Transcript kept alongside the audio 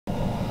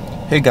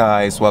Hey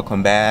guys,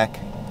 welcome back.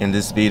 In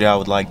this video I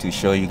would like to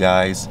show you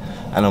guys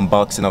an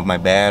unboxing of my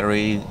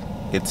battery.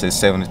 It's a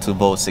 72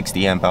 volt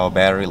 60 amp hour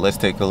battery. Let's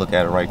take a look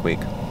at it right quick.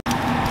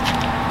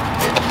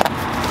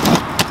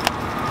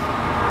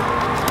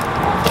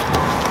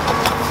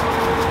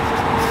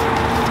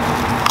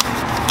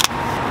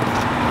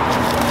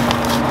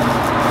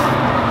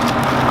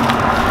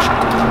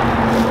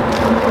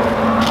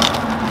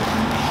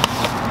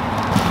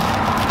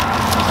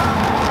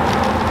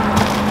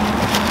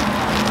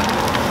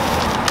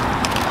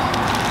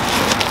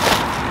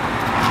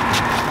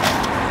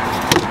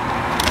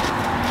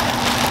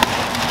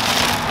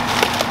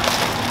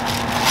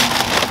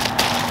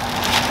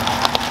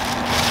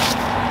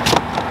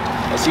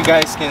 As you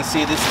guys can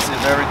see, this is a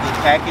very good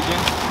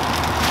packaging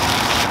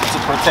to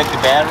protect the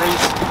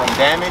batteries from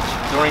damage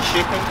during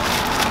shipping.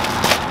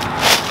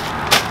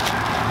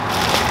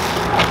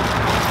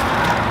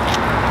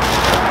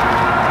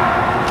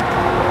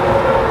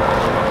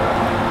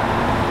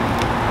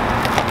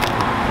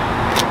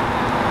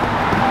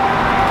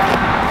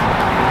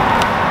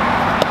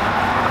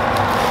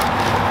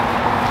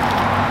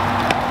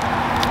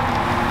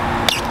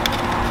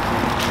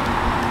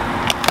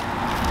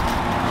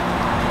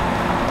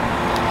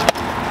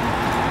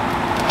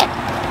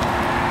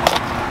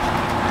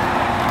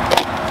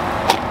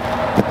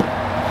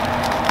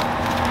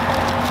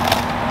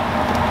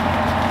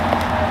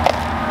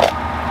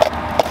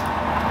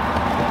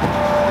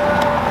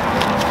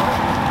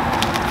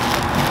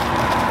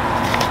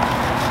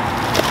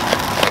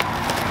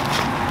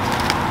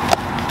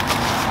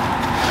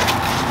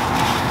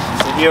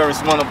 Here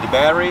is one of the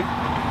battery,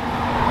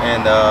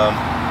 and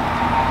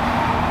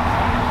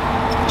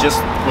just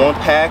one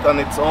pack on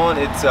its own.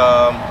 It's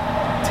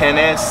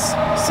 10S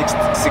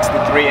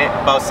 63,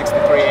 about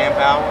 63 amp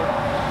hour.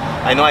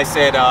 I know I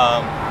said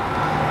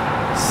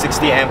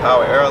 60 amp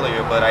hour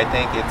earlier, but I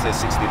think it's a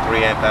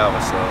 63 amp hour.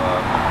 So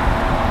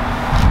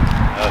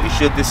it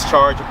should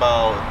discharge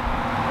about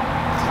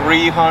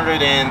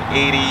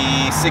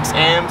 386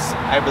 amps,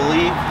 I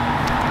believe.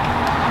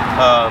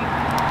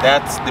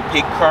 That's the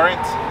peak current.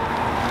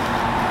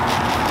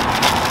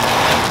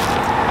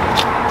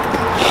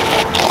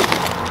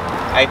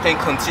 I think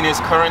continuous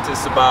current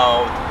is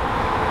about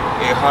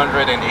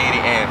 180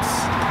 amps.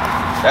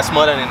 That's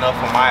more than enough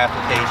for my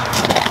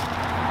application.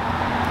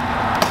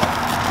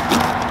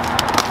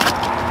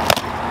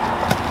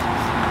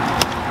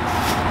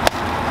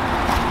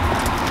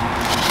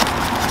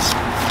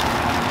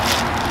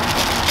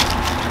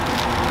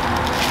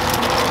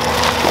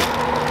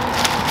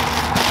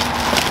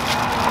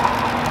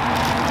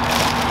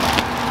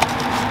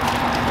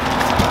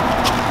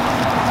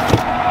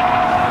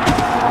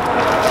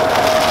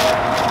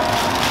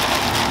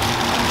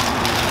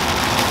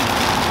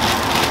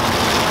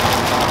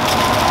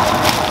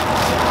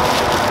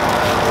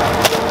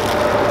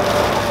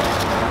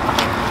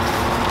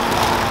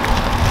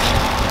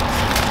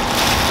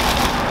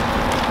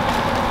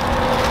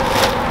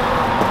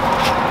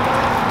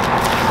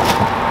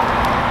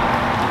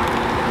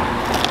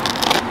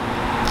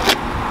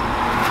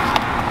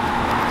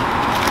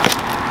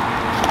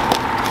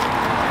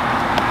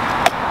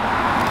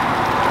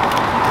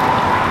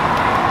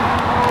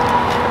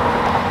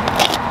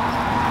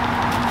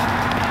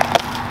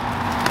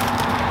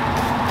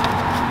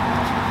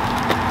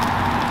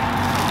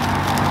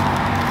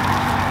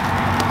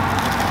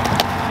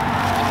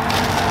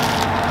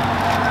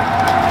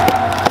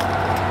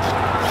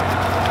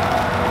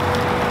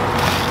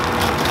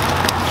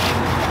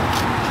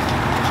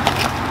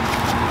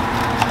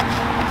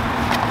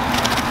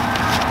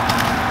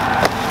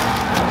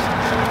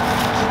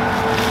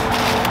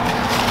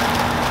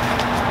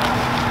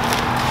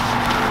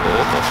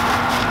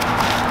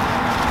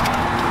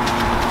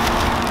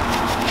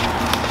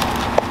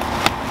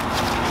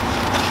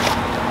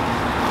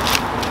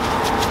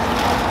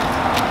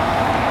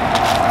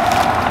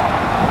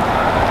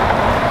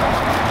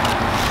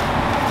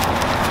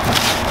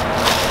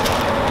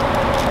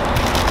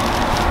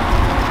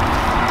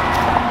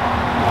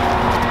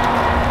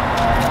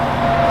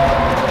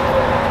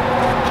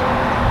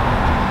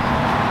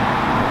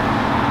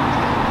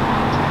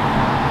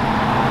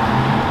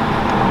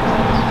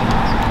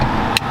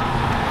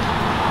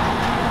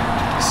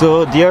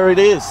 So there it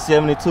is,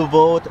 72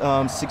 volt,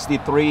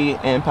 63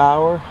 amp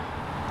hour.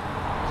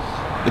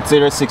 It's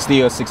either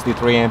 60 or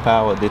 63 amp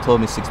hour. They told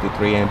me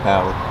 63 amp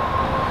hour.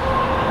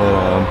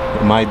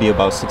 It might be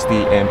about 60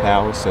 amp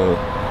hour. So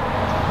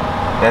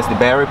that's the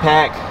battery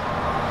pack.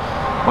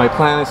 My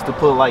plan is to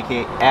put like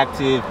a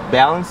active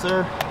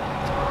balancer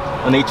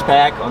on each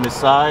pack on the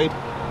side,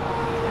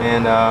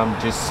 and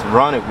just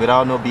run it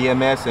without no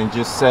BMS, and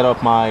just set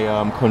up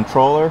my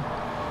controller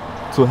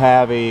to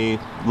have a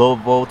low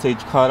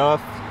voltage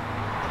cutoff,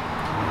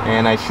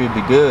 and I should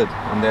be good,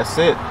 and that's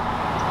it.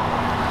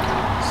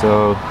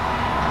 So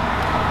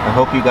I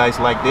hope you guys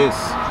like this.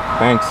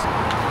 Thanks.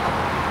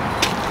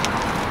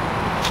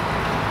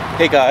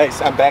 Hey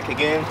guys, I'm back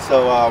again.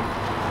 So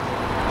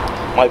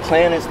my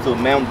plan is to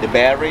mount the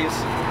batteries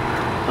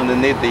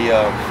underneath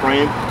the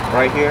frame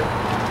right here.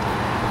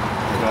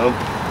 know,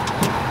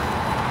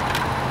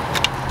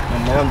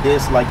 and mount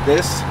this like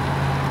this.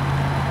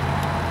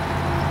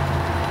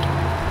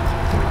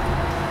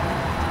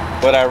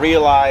 But I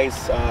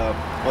realized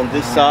on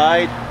this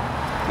side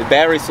the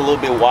battery's a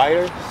little bit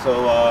wider,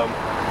 so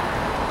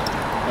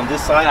on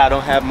this side I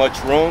don't have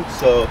much room.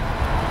 So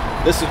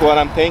this is what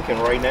I'm thinking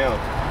right now.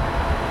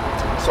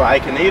 So I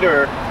can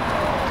either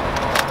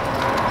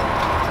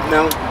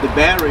mount the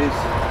batteries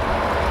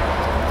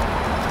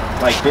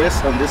like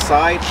this on this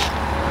side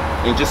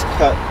and just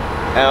cut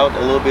out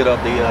a little bit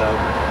of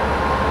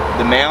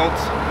the mount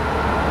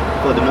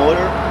for the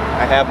motor.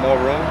 I have more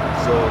room,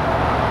 so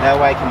that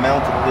way I can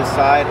mount it this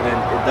side and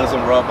it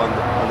doesn't rub on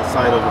the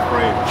side of the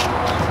frame.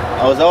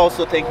 I was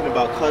also thinking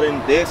about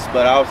cutting this,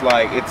 but I was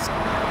like, it's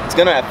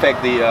gonna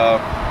affect the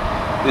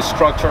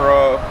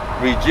structural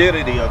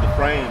rigidity of the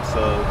frame,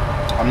 so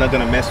I'm not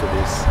gonna mess with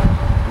this.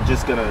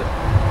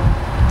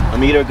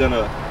 I'm either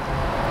gonna,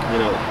 you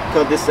know,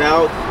 cut this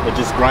out or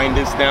just grind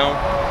this down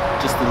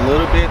just a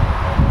little bit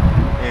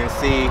and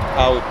see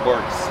how it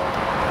works.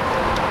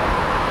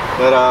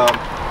 But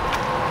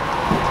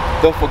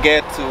don't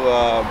forget to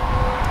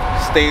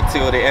stay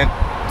till the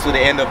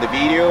end of the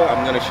video.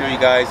 I'm gonna show you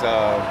guys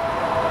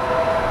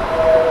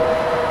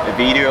the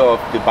video of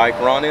the bike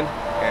running,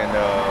 and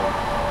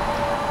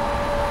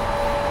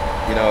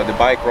you know, the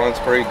bike runs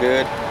pretty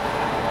good.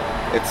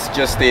 It's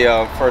just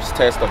the first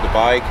test of the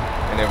bike,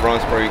 and it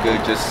runs pretty good.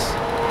 Just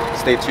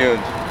stay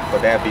tuned for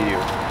that video.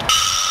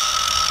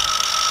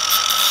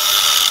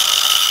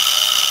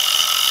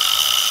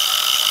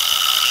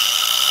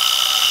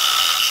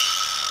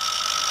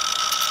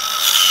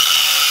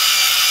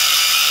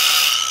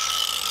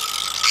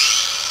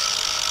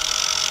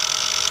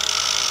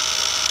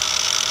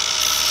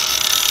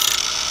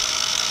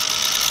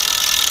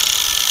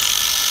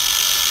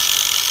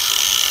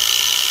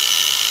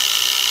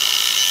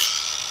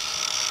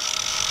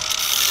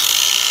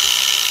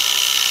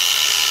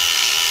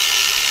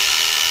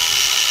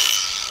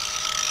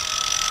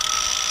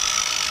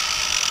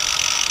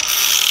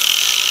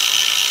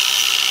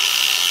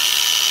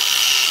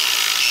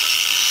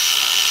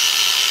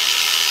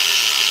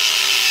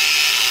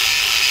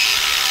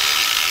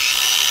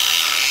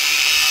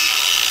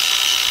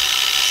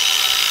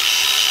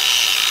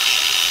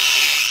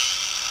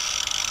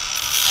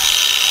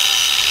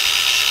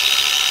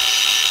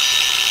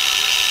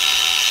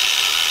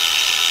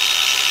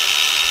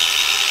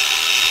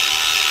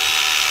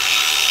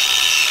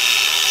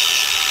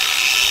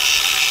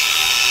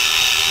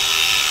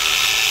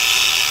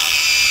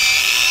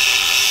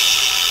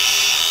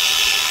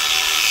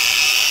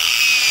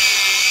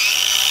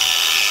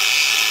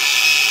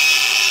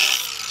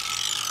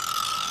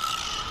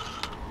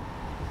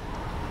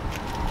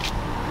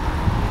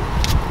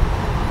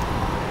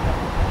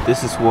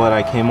 This is what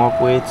I came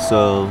up with.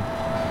 So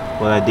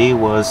what I did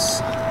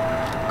was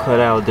cut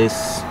out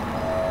this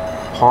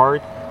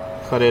part,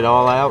 cut it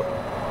all out,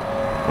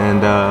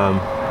 and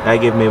that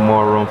gave me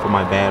more room for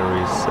my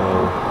batteries. So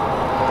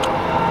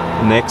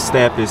the next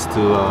step is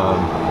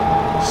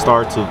to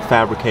start to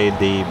fabricate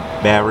the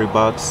battery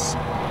box,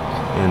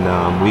 and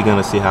we're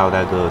gonna see how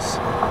that goes.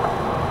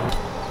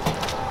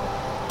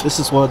 This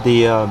is what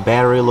the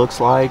battery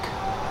looks like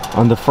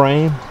on the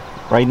frame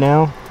right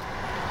now.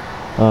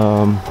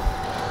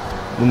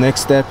 The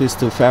next step is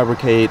to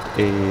fabricate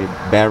a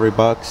battery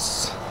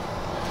box.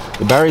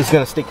 The battery is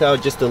gonna stick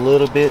out just a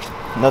little bit,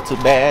 not too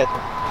bad.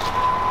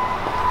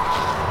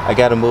 I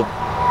gotta move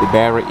the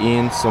battery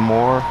in some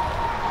more,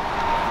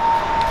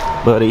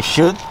 but it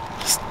should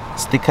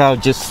stick out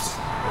just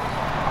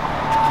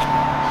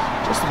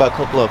about a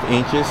couple of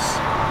inches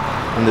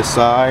on the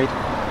side,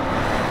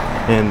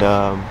 and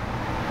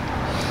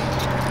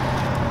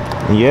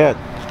yeah,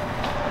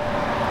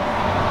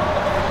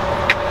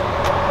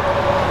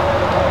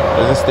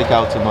 it doesn't stick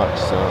out too much.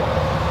 So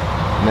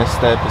next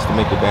step is to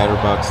make the battery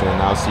box,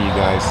 and I'll see you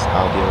guys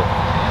out there.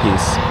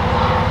 Peace.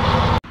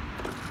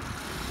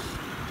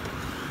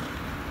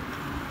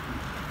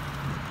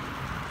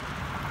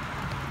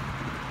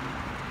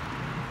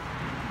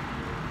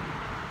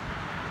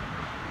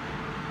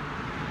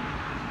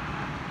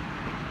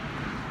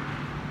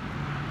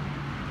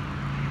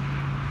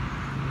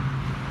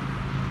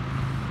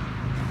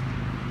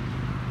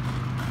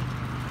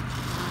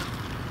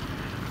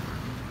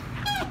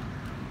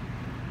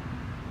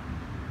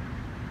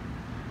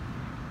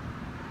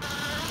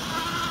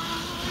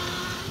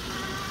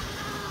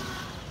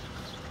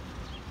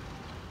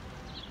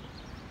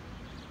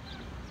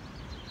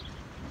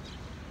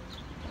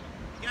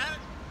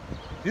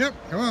 Yep,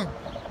 come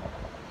on.